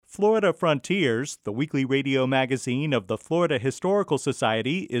Florida Frontiers, the weekly radio magazine of the Florida Historical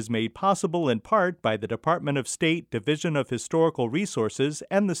Society, is made possible in part by the Department of State Division of Historical Resources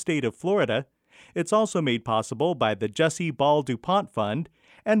and the state of Florida. It's also made possible by the Jesse Ball DuPont Fund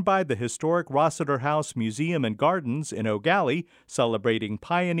and by the historic Rossiter House Museum and Gardens in Eau Gallie, celebrating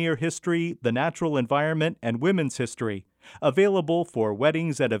pioneer history, the natural environment, and women's history. Available for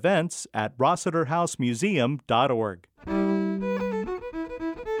weddings and events at rossiterhousemuseum.org.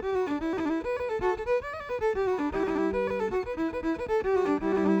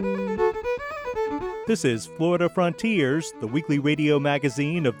 This is Florida Frontiers, the weekly radio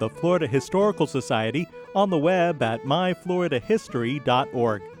magazine of the Florida Historical Society, on the web at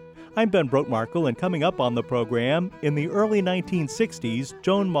myfloridahistory.org. I'm Ben Brotmarkle, and coming up on the program, in the early 1960s,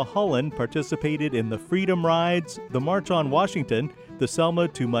 Joan Mulholland participated in the Freedom Rides, the March on Washington, the Selma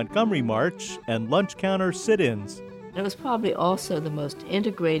to Montgomery March, and lunch counter sit-ins. It was probably also the most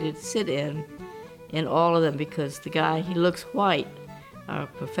integrated sit-in in all of them because the guy, he looks white. Our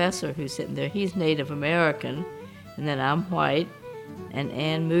professor who's sitting there, he's Native American, and then I'm white, and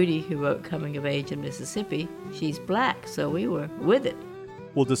Ann Moody, who wrote Coming of Age in Mississippi, she's black, so we were with it.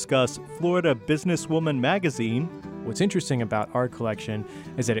 We'll discuss Florida Businesswoman magazine. What's interesting about our collection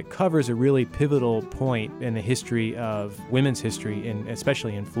is that it covers a really pivotal point in the history of women's history,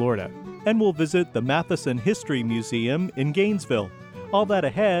 especially in Florida. And we'll visit the Matheson History Museum in Gainesville. All that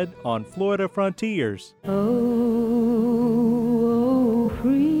ahead on Florida Frontiers. Oh,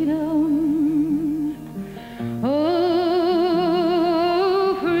 freedom,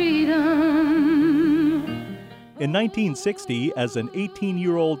 oh, freedom. In 1960, as an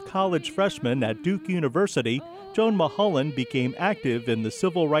 18-year-old college freshman at Duke University, Joan Mulholland became active in the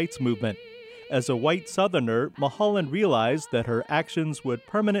civil rights movement. As a white Southerner, Mulholland realized that her actions would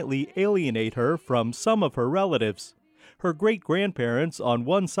permanently alienate her from some of her relatives. Her great-grandparents on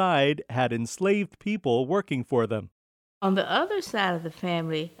one side had enslaved people working for them. On the other side of the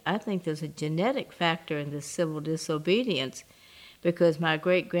family, I think there's a genetic factor in this civil disobedience because my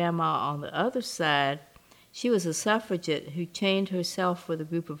great-grandma on the other side, she was a suffragette who chained herself with a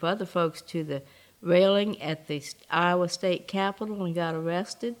group of other folks to the railing at the Iowa State Capitol and got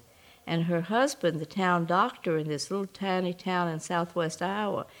arrested. And her husband, the town doctor in this little tiny town in southwest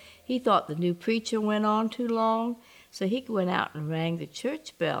Iowa, he thought the new preacher went on too long, so he went out and rang the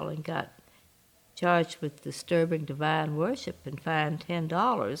church bell and got charged with disturbing divine worship and fined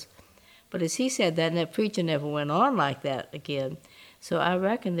 $10. But as he said that, and that preacher never went on like that again. So I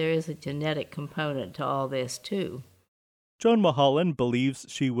reckon there is a genetic component to all this, too. Joan Mulholland believes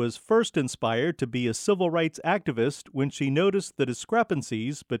she was first inspired to be a civil rights activist when she noticed the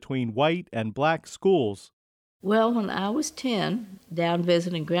discrepancies between white and black schools. Well, when I was 10, down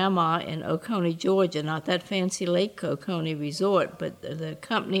visiting Grandma in Oconee, Georgia, not that fancy Lake Oconee resort, but the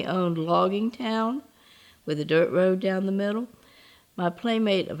company-owned logging town with a dirt road down the middle, my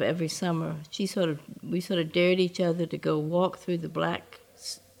playmate of every summer, we sort of dared each other to go walk through the black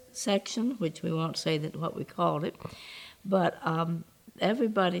section, which we won't say that what we called it, but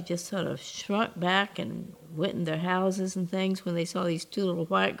everybody just sort of shrunk back and went in their houses and things when they saw these two little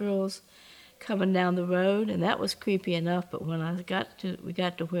white girls coming down the road, and that was creepy enough. But when we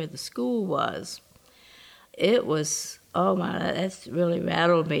got to where the school was, it was, oh my, that's really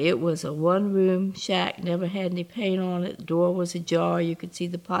rattled me. It was a one-room shack, never had any paint on it. The door was ajar. You could see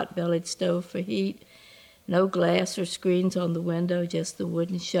the pot-bellied stove for heat. No glass or screens on the window, just the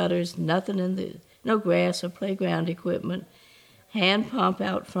wooden shutters. No grass or playground equipment. Hand pump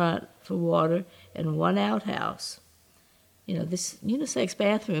out front for water, and one outhouse. You know, this unisex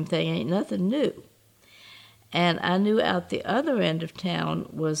bathroom thing ain't nothing new. And I knew out the other end of town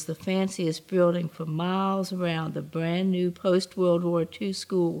was the fanciest building for miles around, the brand new post-World War II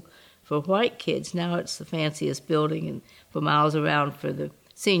school for white kids. Now it's the fanciest building for miles around for the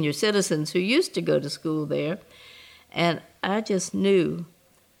senior citizens who used to go to school there. And I just knew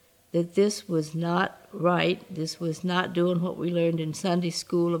that this was not right. This was not doing what we learned in Sunday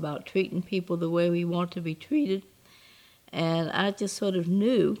school about treating people the way we want to be treated. And I just sort of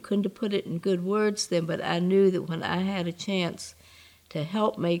knew, couldn't have put it in good words then, but I knew that when I had a chance to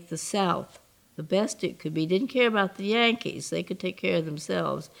help make the South the best it could be, didn't care about the Yankees, they could take care of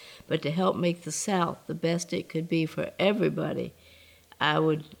themselves, but to help make the South the best it could be for everybody, I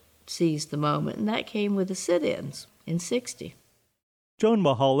would seize the moment. And that came with the sit-ins in 60. Joan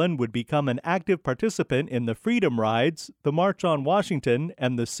Mulholland would become an active participant in the Freedom Rides, the March on Washington,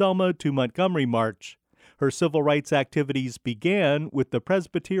 and the Selma to Montgomery March. Her civil rights activities began with the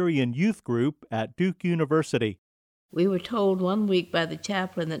Presbyterian Youth Group at Duke University. We were told one week by the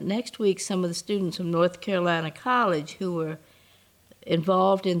chaplain that next week some of the students from North Carolina College who were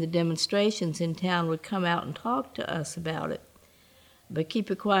involved in the demonstrations in town would come out and talk to us about it. But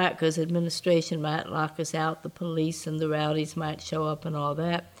keep it quiet because administration might lock us out, the police and the rowdies might show up and all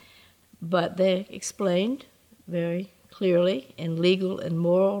that. But they explained very clearly in legal and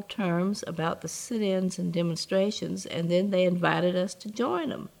moral terms about the sit-ins and demonstrations, and then they invited us to join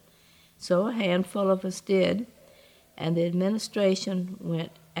them. So a handful of us did, and the administration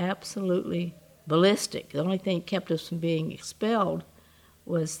went absolutely ballistic. The only thing that kept us from being expelled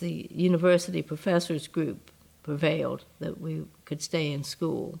was the university professors group prevailed, that we could stay in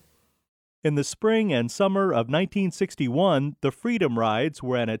school. In the spring and summer of 1961, the Freedom Rides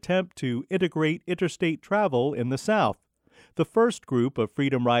were an attempt to integrate interstate travel in the South. The first group of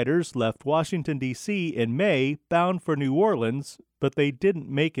Freedom Riders left Washington, D.C. in May, bound for New Orleans, but they didn't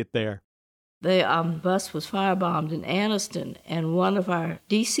make it there. The bus was firebombed in Anniston, and one of our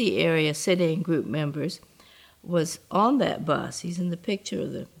D.C. area sit-in group members was on that bus. He's in the picture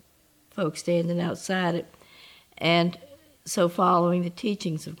of the folks standing outside it. And so following the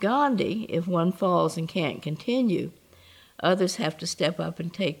teachings of Gandhi, if one falls and can't continue, others have to step up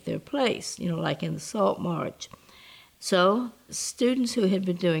and take their place, like in the Salt March. So students who had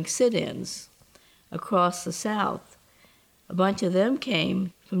been doing sit-ins across the South, a bunch of them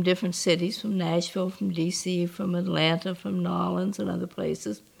came from different cities, from Nashville, from D.C., from Atlanta, from New Orleans, and other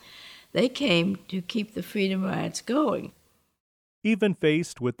places. They came to keep the Freedom Rides going. Even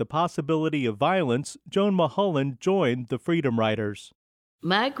faced with the possibility of violence, Joan Mulholland joined the Freedom Riders.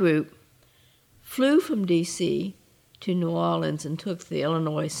 My group flew from D.C. to New Orleans and took the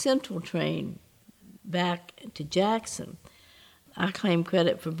Illinois Central train back to Jackson. I claim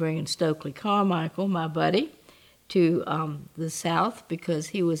credit for bringing Stokely Carmichael, my buddy, to the South because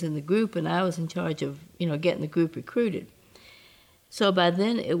he was in the group and I was in charge of, getting the group recruited. So by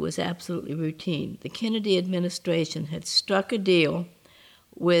then it was absolutely routine. The Kennedy administration had struck a deal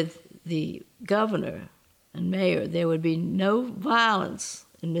with the governor and mayor. There would be no violence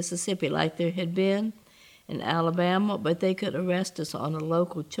in Mississippi like there had been in Alabama, but they could arrest us on a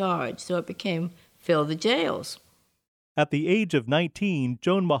local charge. So it became fill the jails. At the age of 19,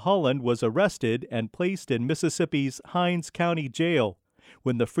 Joan Mulholland was arrested and placed in Mississippi's Hinds County Jail.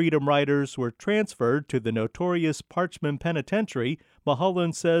 When the Freedom Riders were transferred to the notorious Parchman Penitentiary,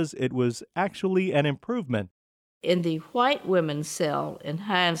 Mulholland says it was actually an improvement. In the white women's cell in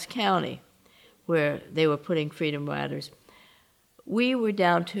Hinds County, where they were putting Freedom Riders, we were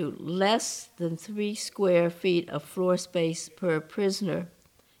down to less than 3 square feet of floor space per prisoner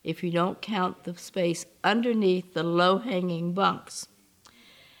if you don't count the space underneath the low-hanging bunks.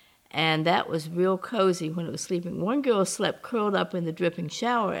 And that was real cozy when it was sleeping. One girl slept curled up in the dripping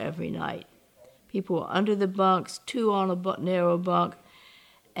shower every night. People were under the bunks, 2 on a narrow bunk,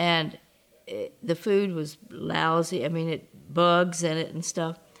 and the food was lousy. Bugs in it and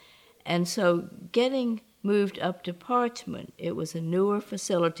stuff. And so getting moved up to Parchman, it was a newer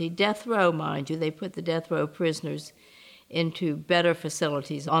facility, death row, mind you. They put the death row prisoners into better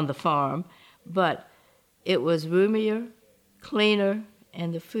facilities on the farm, but it was roomier, cleaner,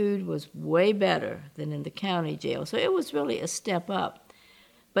 and the food was way better than in the county jail. So it was really a step up.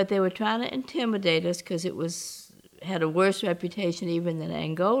 But they were trying to intimidate us because it had a worse reputation even than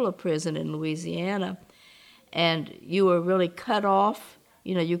Angola prison in Louisiana. And you were really cut off.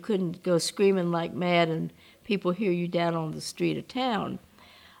 You couldn't go screaming like mad and people hear you down on the street of town.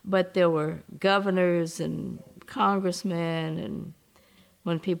 But there were governors and congressmen, and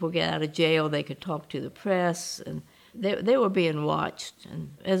when people get out of jail, they could talk to the press, and they were being watched,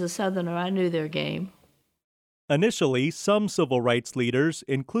 and as a Southerner, I knew their game. Initially, some civil rights leaders,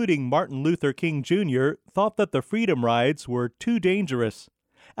 including Martin Luther King Jr., thought that the Freedom Rides were too dangerous.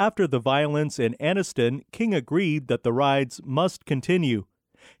 After the violence in Anniston, King agreed that the rides must continue.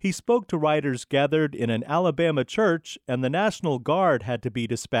 He spoke to riders gathered in an Alabama church, and the National Guard had to be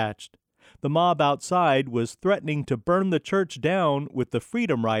dispatched. The mob outside was threatening to burn the church down with the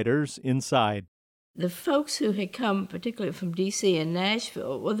Freedom Riders inside. The folks who had come, particularly from D.C. and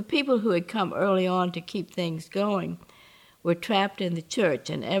Nashville, the people who had come early on to keep things going, were trapped in the church,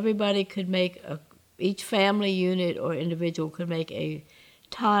 and everybody could each family unit or individual could make a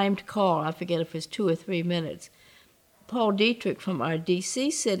timed call. I forget if it's 2 or 3 minutes. Paul Dietrich from our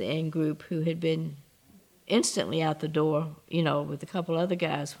D.C. sit-in group, who had been instantly out the door, with a couple other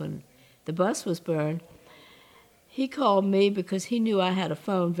guys when the bus was burned, he called me because he knew I had a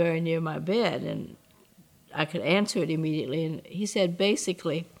phone very near my bed, and I could answer it immediately. And he said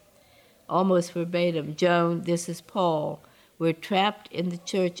basically, almost verbatim, "Joan, this is Paul. We're trapped in the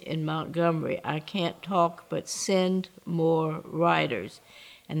church in Montgomery. I can't talk, but send more riders."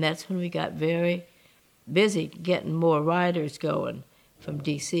 And that's when we got very busy getting more riders going. from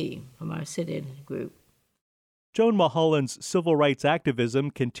D.C., from our sit-in group. Joan Mulholland's civil rights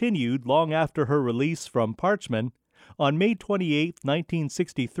activism continued long after her release from Parchman. On May 28,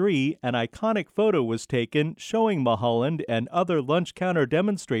 1963, an iconic photo was taken showing Mulholland and other lunch counter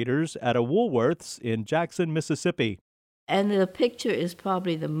demonstrators at a Woolworth's in Jackson, Mississippi. And the picture is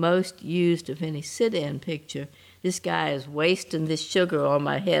probably the most used of any sit-in picture. This guy is wasting this sugar on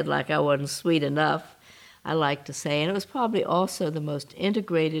my head like I wasn't sweet enough, I like to say. And it was probably also the most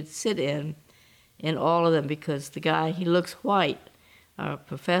integrated sit-in in all of them because the guy, he looks white. Our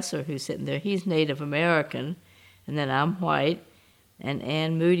professor who's sitting there, he's Native American, and then I'm white. And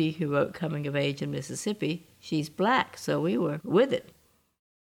Ann Moody, who wrote Coming of Age in Mississippi, she's black, so we were with it.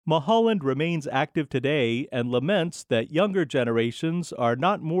 Mulholland remains active today and laments that younger generations are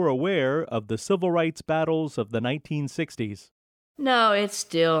not more aware of the civil rights battles of the 1960s. No, it's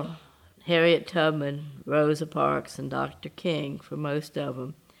still Harriet Tubman, Rosa Parks, and Dr. King for most of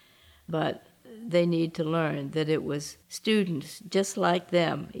them. But they need to learn that it was students just like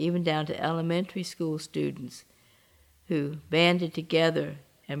them, even down to elementary school students, who banded together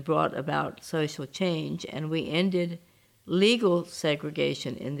and brought about social change, and we ended legal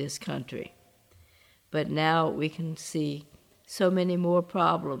segregation in this country. But now we can see so many more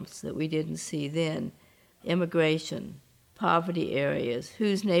problems that we didn't see then. Immigration, poverty areas,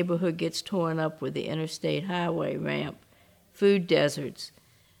 whose neighborhood gets torn up with the interstate highway ramp, food deserts,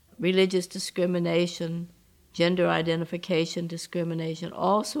 religious discrimination, gender identification discrimination,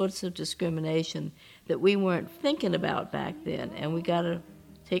 all sorts of discrimination that we weren't thinking about back then, and we got to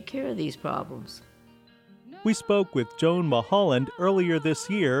take care of these problems. We spoke with Joan Mulholland earlier this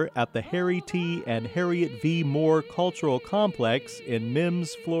year at the Harry T. and Harriet V. Moore Cultural Complex in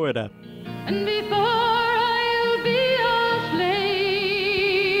Mims, Florida. And before I'll be a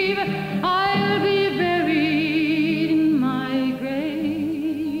slave, I'll be buried in my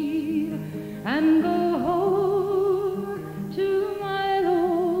grave and go home to my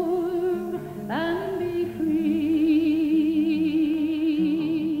Lord and be free.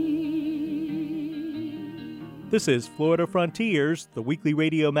 This is Florida Frontiers, the weekly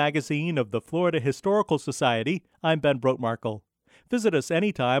radio magazine of the Florida Historical Society. I'm Ben Brotmarkle. Visit us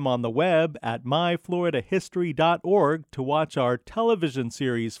anytime on the web at myfloridahistory.org to watch our television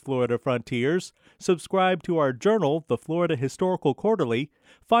series Florida Frontiers, subscribe to our journal, the Florida Historical Quarterly,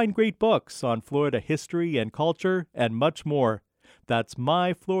 find great books on Florida history and culture, and much more. That's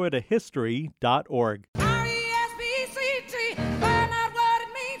myfloridahistory.org. R-E-S-P-E-C-T, find out what it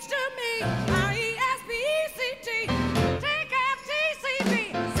means to me. R-E-S-P-E-C-T, take out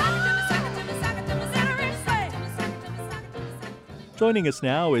T-C-B. Sock it to me, sock it to me, sock it to me, say. Joining us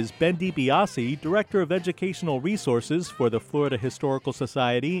now is Ben DiBiase, Director of Educational Resources for the Florida Historical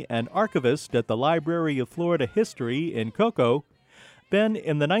Society and archivist at the Library of Florida History in Cocoa. Ben,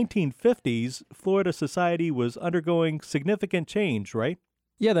 in the 1950s, Florida society was undergoing significant change, right?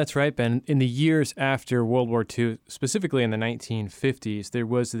 Yeah, that's right, Ben. In the years after World War II, specifically in the 1950s, there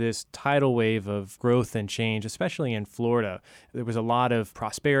was this tidal wave of growth and change, especially in Florida. There was a lot of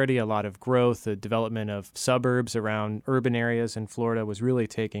prosperity, a lot of growth. The development of suburbs around urban areas in Florida was really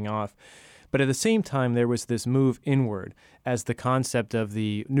taking off. But at the same time, there was this move inward as the concept of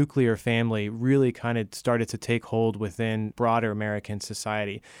the nuclear family really kind of started to take hold within broader American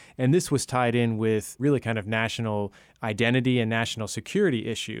society. And this was tied in with really kind of national identity and national security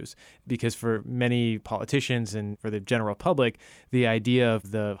issues, because for many politicians and for the general public, the idea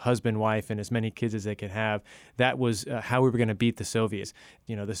of the husband, wife, and as many kids as they could have, that was how we were going to beat the Soviets.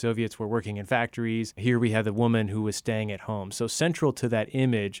 You know, the Soviets were working in factories. Here we had the woman who was staying at home. So central to that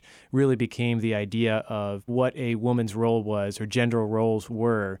image really became the idea of what a woman's role was, or gender roles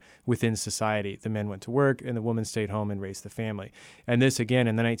were within society. The men went to work and the woman stayed home and raised the family. And this, again,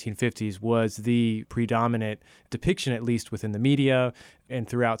 in the 1950s was the predominant depiction, at least within the media and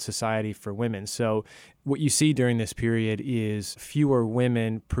throughout society, for women. So what you see during this period is fewer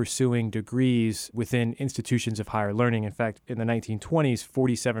women pursuing degrees within institutions of higher learning. In fact, in the 1920s,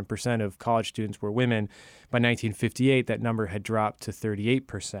 47% of college students were women. By 1958, that number had dropped to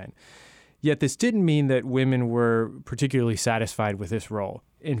 38%. Yet this didn't mean that women were particularly satisfied with this role.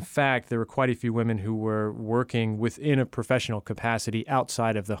 In fact, there were quite a few women who were working within a professional capacity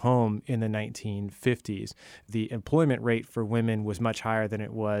outside of the home in the 1950s. The employment rate for women was much higher than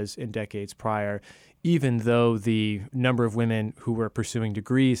it was in decades prior. even though the number of women who were pursuing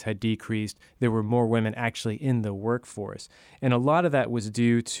degrees had decreased, there were more women actually in the workforce. And a lot of that was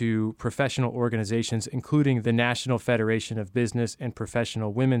due to professional organizations, including the National Federation of Business and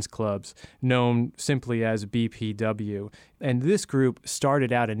Professional Women's Clubs, known simply as BPW. And this group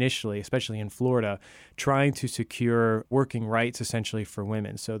started out initially, especially in Florida, trying to secure working rights essentially for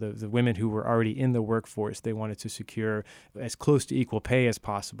women. So the women who were already in the workforce, they wanted to secure as close to equal pay as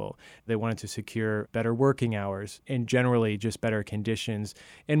possible. They wanted to secure better working hours and generally just better conditions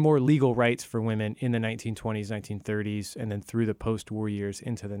and more legal rights for women in the 1920s, 1930s, and then through the post-war years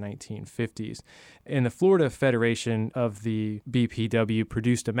into the 1950s. And the Florida Federation of the BPW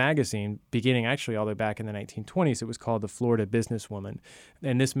produced a magazine beginning actually all the way back in the 1920s. It was called the Florida Businesswoman.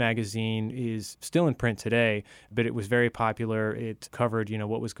 And this magazine is still in print today, but it was very popular. It covered,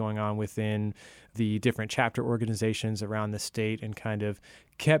 what was going on within the different chapter organizations around the state and kind of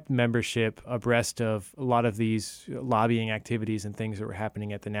kept membership abreast of a lot of these lobbying activities and things that were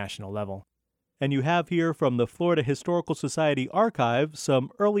happening at the national level. And you have here from the Florida Historical Society archive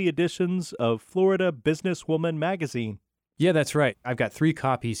some early editions of Florida Businesswoman magazine. Yeah, that's right. I've got 3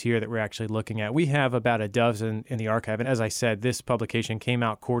 copies here that we're actually looking at. We have about a dozen in the archive. And as I said, this publication came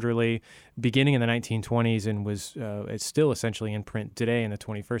out quarterly beginning in the 1920s and it's still essentially in print today in the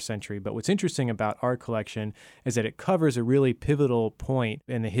 21st century. But what's interesting about our collection is that it covers a really pivotal point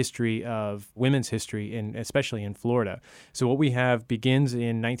in the history of women's history, especially in Florida. So what we have begins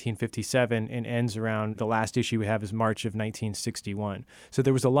in 1957 and ends around the last issue we have is March of 1961. So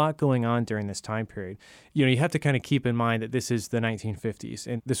there was a lot going on during this time period. You have to kind of keep in mind that this is the 1950s,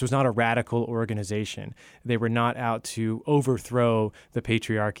 and this was not a radical organization. They were not out to overthrow the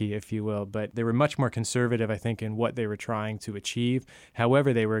patriarchy, if you will, but they were much more conservative, I think, in what they were trying to achieve.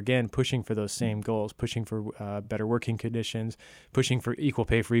 However, they were, again, pushing for those same goals, pushing for better working conditions, pushing for equal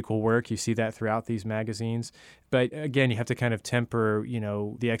pay for equal work. You see that throughout these magazines. But again, you have to kind of temper,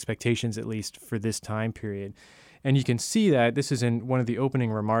 the expectations, at least for this time period. And you can see that this is in one of the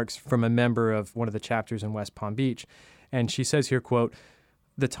opening remarks from a member of one of the chapters in West Palm Beach. And she says here, quote,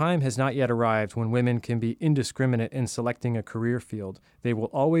 "The time has not yet arrived when women can be indiscriminate in selecting a career field. They will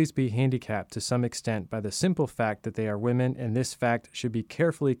always be handicapped to some extent by the simple fact that they are women, and this fact should be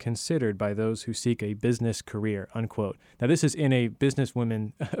carefully considered by those who seek a business career," unquote. Now, this is in a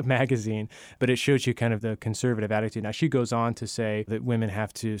businesswoman magazine, but it shows you kind of the conservative attitude. Now, she goes on to say that women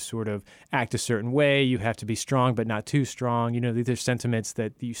have to sort of act a certain way. You have to be strong, but not too strong. These are sentiments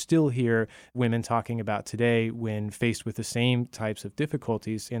that you still hear women talking about today when faced with the same types of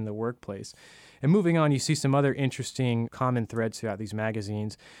difficulties in the workplace. And moving on, you see some other interesting common threads throughout these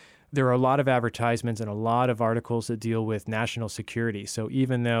magazines. There are a lot of advertisements and a lot of articles that deal with national security. So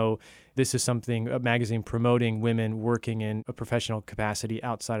even though this is a magazine promoting women working in a professional capacity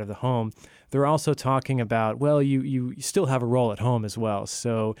outside of the home, they're also talking about, well, you still have a role at home as well.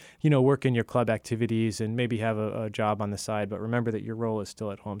 So, work in your club activities and maybe have a job on the side, but remember that your role is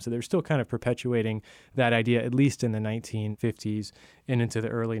still at home. So they're still kind of perpetuating that idea, at least in the 1950s and into the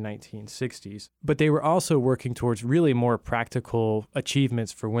early 1960s. But they were also working towards really more practical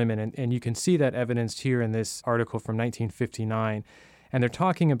achievements for women. And you can see that evidenced here in this article from 1959. And they're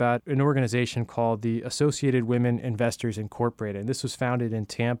talking about an organization called the Associated Women Investors Incorporated. And this was founded in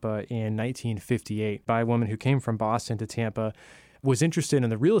Tampa in 1958 by a woman who came from Boston to Tampa, was interested in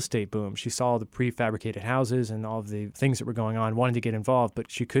the real estate boom. She saw the prefabricated houses and all of the things that were going on, wanted to get involved, but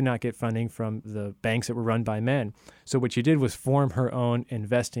she could not get funding from the banks that were run by men. So what she did was form her own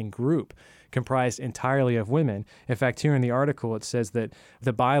investing group comprised entirely of women. In fact, here in the article, it says that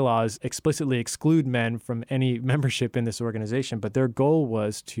the bylaws explicitly exclude men from any membership in this organization, but their goal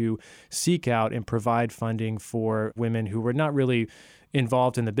was to seek out and provide funding for women who were not really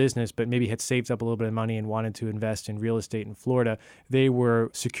involved in the business, but maybe had saved up a little bit of money and wanted to invest in real estate in Florida. They were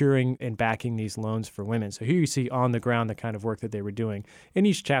securing and backing these loans for women. So here you see on the ground the kind of work that they were doing. And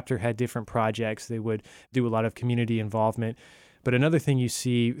each chapter had different projects. They would do a lot of community involvement. But another thing you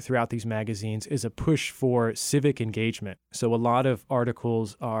see throughout these magazines is a push for civic engagement. So a lot of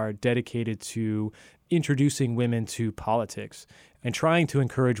articles are dedicated to introducing women to politics and trying to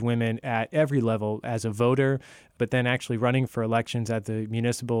encourage women at every level as a voter, but then actually running for elections at the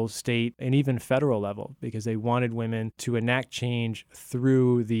municipal, state, and even federal level, because they wanted women to enact change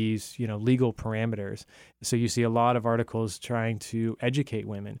through these, legal parameters. So you see a lot of articles trying to educate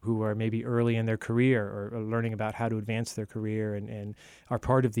women who are maybe early in their career or learning about how to advance their career and are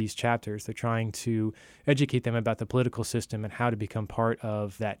part of these chapters. They're trying to educate them about the political system and how to become part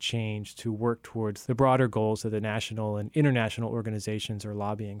of that change to work towards the broader goals that the national and international organizations are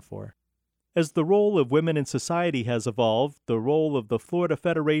lobbying for. As the role of women in society has evolved, the role of the Florida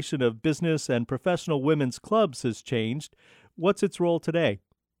Federation of Business and Professional Women's Clubs has changed. What's its role today?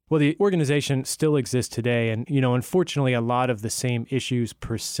 Well, the organization still exists today, and, unfortunately, a lot of the same issues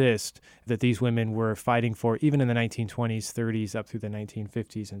persist that these women were fighting for, even in the 1920s, 30s, up through the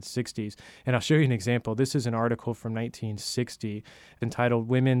 1950s and 60s. And I'll show you an example. This is an article from 1960 entitled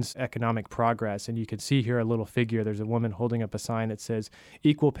Women's Economic Progress, and you can see here a little figure. There's a woman holding up a sign that says,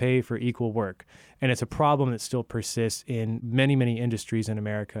 "Equal pay for equal work." And it's a problem that still persists in many, many industries in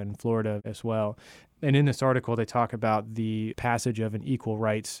America and Florida as well. And in this article, they talk about the passage of an Equal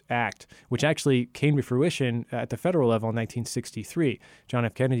Rights Act, which actually came to fruition at the federal level in 1963. John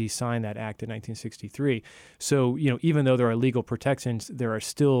F. Kennedy signed that act in 1963. So, even though there are legal protections, there are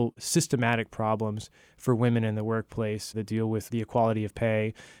still systematic problems for women in the workplace that deal with the equality of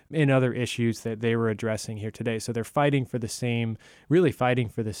pay and other issues that they were addressing here today. So they're fighting for the same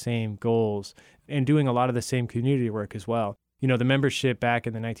goals and doing a lot of the same community work as well. The membership back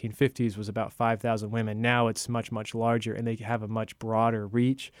in the 1950s was about 5,000 women. Now it's much, much larger, and they have a much broader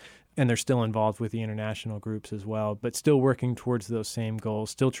reach, and they're still involved with the international groups as well, but still working towards those same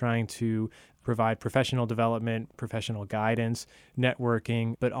goals, still trying to provide professional development, professional guidance,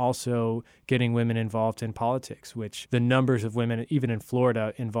 networking, but also getting women involved in politics, which the numbers of women, even in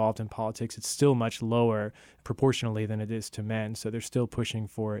Florida, involved in politics, it's still much lower proportionally than it is to men. So they're still pushing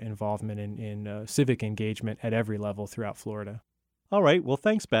for involvement in civic engagement at every level throughout Florida. All right. Well,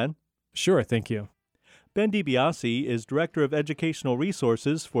 thanks, Ben. Sure. Thank you. Ben DiBiase is Director of Educational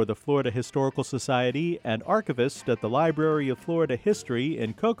Resources for the Florida Historical Society and archivist at the Library of Florida History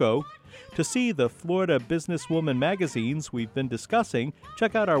in Cocoa. To see the Florida Businesswoman magazines we've been discussing,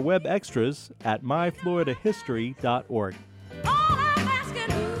 check out our web extras at myfloridahistory.org. All I'm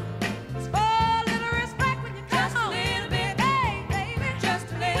asking is for a little respect when you just a little bit, hey baby,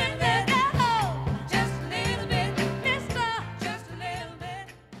 just a little bit, just a little bit, mister, just a little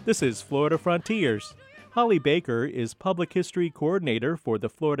bit. This is Florida Frontiers. Holly Baker is Public History Coordinator for the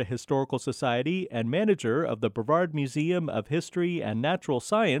Florida Historical Society and manager of the Brevard Museum of History and Natural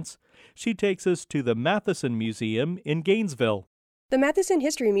Science. She takes us to the Matheson Museum in Gainesville. The Matheson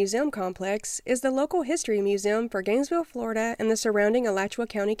History Museum Complex is the local history museum for Gainesville, Florida, and the surrounding Alachua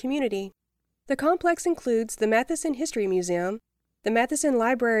County community. The complex includes the Matheson History Museum, the Matheson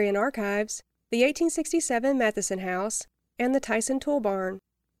Library and Archives, the 1867 Matheson House, and the Tyson Tool Barn.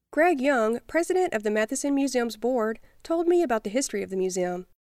 Greg Young, president of the Matheson Museum's board, told me about the history of the museum.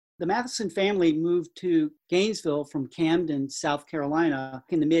 The Matheson family moved to Gainesville from Camden, South Carolina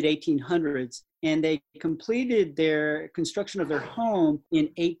in the mid-1800s, and they completed their construction of their home in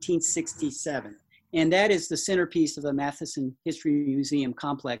 1867. And that is the centerpiece of the Matheson History Museum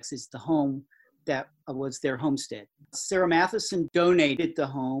complex, is the home that was their homestead. Sarah Matheson donated the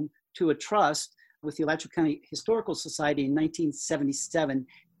home to a trust with the Alachua County Historical Society in 1977,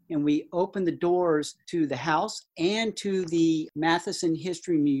 and we opened the doors to the house and to the Matheson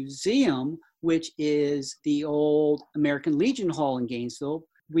History Museum, which is the old American Legion Hall in Gainesville.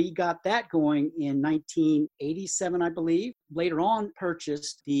 We got that going in 1987, I believe. Later on,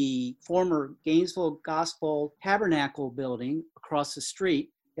 purchased the former Gainesville Gospel Tabernacle building across the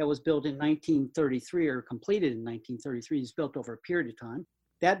street that was built in 1933 or completed in 1933. It was built over a period of time.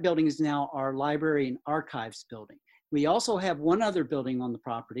 That building is now our library and archives building. We also have one other building on the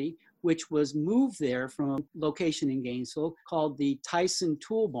property, which was moved there from a location in Gainesville called the Tyson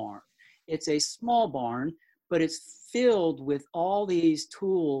Tool Barn. It's a small barn, but it's filled with all these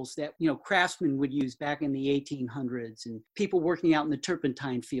tools that, craftsmen would use back in the 1800s and people working out in the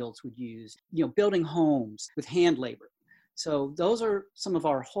turpentine fields would use, building homes with hand labor. So those are some of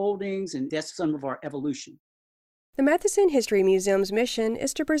our holdings, and that's some of our evolution. The Matheson History Museum's mission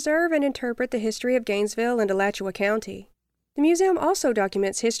is to preserve and interpret the history of Gainesville and Alachua County. The museum also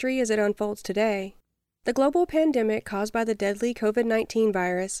documents history as it unfolds today. The global pandemic caused by the deadly COVID-19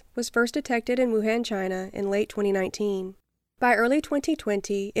 virus was first detected in Wuhan, China in late 2019. By early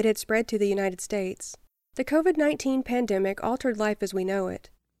 2020, it had spread to the United States. The COVID-19 pandemic altered life as we know it.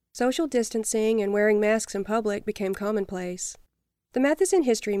 Social distancing and wearing masks in public became commonplace. The Matheson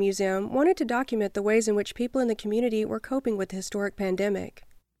History Museum wanted to document the ways in which people in the community were coping with the historic pandemic.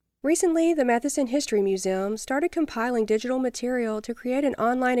 Recently, the Matheson History Museum started compiling digital material to create an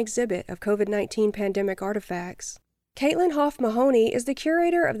online exhibit of COVID-19 pandemic artifacts. Caitlin Hoff Mahoney is the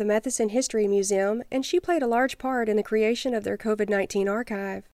curator of the Matheson History Museum, and she played a large part in the creation of their COVID-19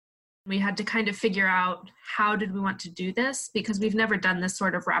 archive. We had to kind of figure out how did we want to do this because we've never done this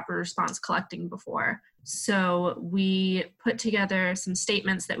sort of rapid response collecting before. So we put together some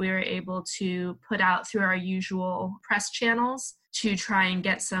statements that we were able to put out through our usual press channels to try and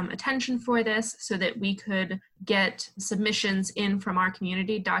get some attention for this so that we could get submissions in from our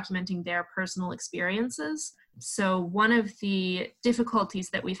community documenting their personal experiences. So one of the difficulties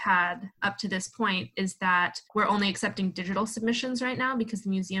that we've had up to this point is that we're only accepting digital submissions right now because the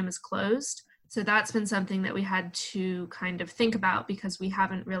museum is closed. So that's been something that we had to kind of think about because we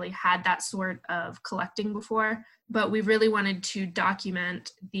haven't really had that sort of collecting before. But we really wanted to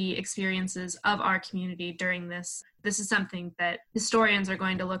document the experiences of our community during this. This is something that historians are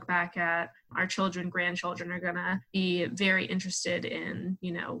going to look back at. Our children, grandchildren are going to be very interested in,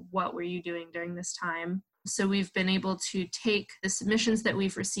 what were you doing during this time? So we've been able to take the submissions that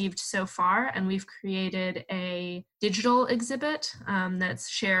we've received so far, and we've created a digital exhibit that's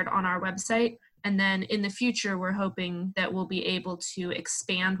shared on our website. And then in the future, we're hoping that we'll be able to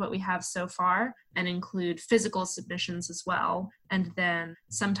expand what we have so far and include physical submissions as well. And then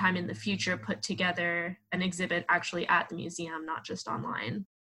sometime in the future, put together an exhibit actually at the museum, not just online.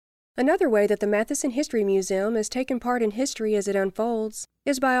 Another way that the Matheson History Museum has taken part in history as it unfolds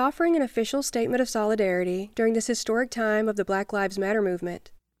is by offering an official statement of solidarity during this historic time of the Black Lives Matter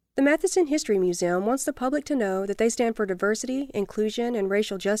movement. The Matheson History Museum wants the public to know that they stand for diversity, inclusion, and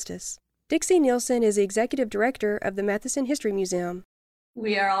racial justice. Dixie Nielsen is the executive director of the Matheson History Museum.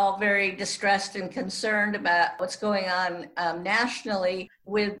 We are all very distressed and concerned about what's going on nationally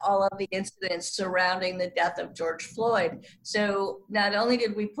with all of the incidents surrounding the death of George Floyd. So not only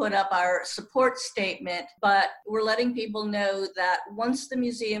did we put up our support statement, but we're letting people know that once the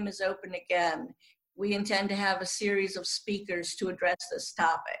museum is open again, we intend to have a series of speakers to address this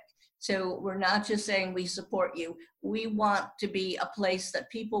topic. So we're not just saying we support you. We want to be a place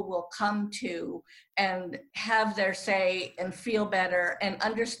that people will come to and have their say and feel better and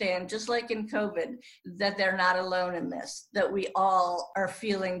understand, just like in COVID, that they're not alone in this, that we all are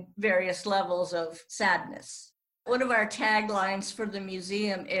feeling various levels of sadness. One of our taglines for the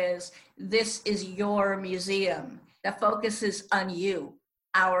museum is, "This is your museum," that focuses on you,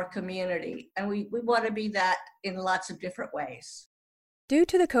 our community. And we want to be that in lots of different ways. Due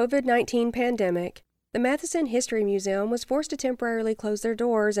to the COVID-19 pandemic, the Matheson History Museum was forced to temporarily close their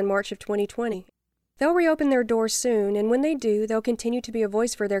doors in March of 2020. They'll reopen their doors soon, and when they do, they'll continue to be a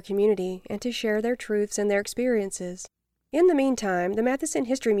voice for their community and to share their truths and their experiences. In the meantime, the Matheson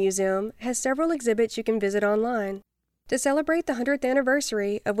History Museum has several exhibits you can visit online. To celebrate the 100th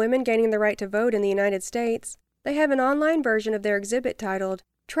anniversary of women gaining the right to vote in the United States, they have an online version of their exhibit titled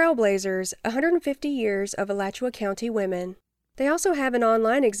Trailblazers, 150 Years of Alachua County Women. They also have an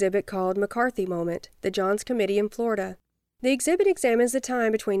online exhibit called McCarthy Moment, the Johns Committee in Florida. The exhibit examines the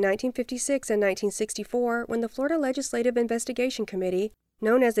time between 1956 and 1964 when the Florida Legislative Investigation Committee,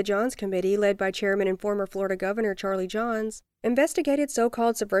 known as the Johns Committee, led by Chairman and former Florida Governor Charlie Johns, investigated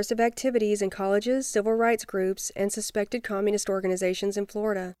so-called subversive activities in colleges, civil rights groups, and suspected communist organizations in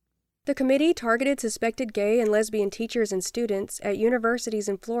Florida. The committee targeted suspected gay and lesbian teachers and students at universities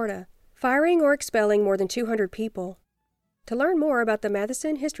in Florida, firing or expelling more than 200 people. To learn more about the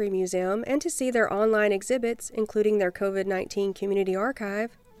Matheson History Museum and to see their online exhibits, including their COVID-19 community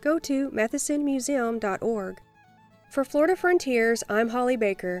archive, go to mathesonmuseum.org. For Florida Frontiers, I'm Holly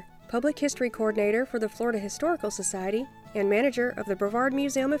Baker, Public History Coordinator for the Florida Historical Society and manager of the Brevard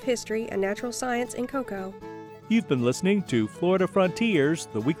Museum of History and Natural Science in Cocoa. You've been listening to Florida Frontiers,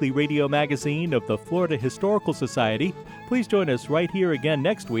 the weekly radio magazine of the Florida Historical Society. Please join us right here again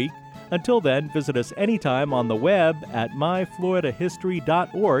next week. Until then, visit us anytime on the web at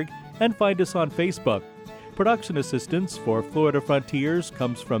myfloridahistory.org and find us on Facebook. Production assistance for Florida Frontiers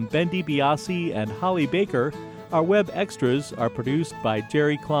comes from Ben DiBiase and Holly Baker. Our web extras are produced by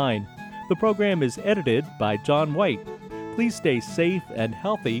Jerry Klein. The program is edited by John White. Please stay safe and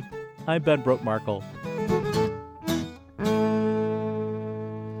healthy. I'm Ben Brookmarkle.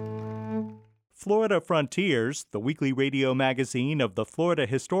 Florida Frontiers, the weekly radio magazine of the Florida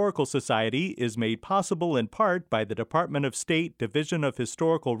Historical Society, is made possible in part by the Department of State Division of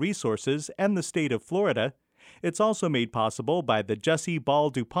Historical Resources and the state of Florida. It's also made possible by the Jessie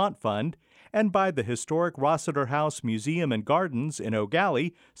Ball DuPont Fund and by the historic Rossiter House Museum and Gardens in Eau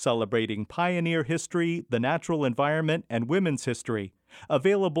Gallie, celebrating pioneer history, the natural environment, and women's history.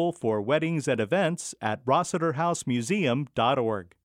 Available for weddings and events at rossiterhousemuseum.org.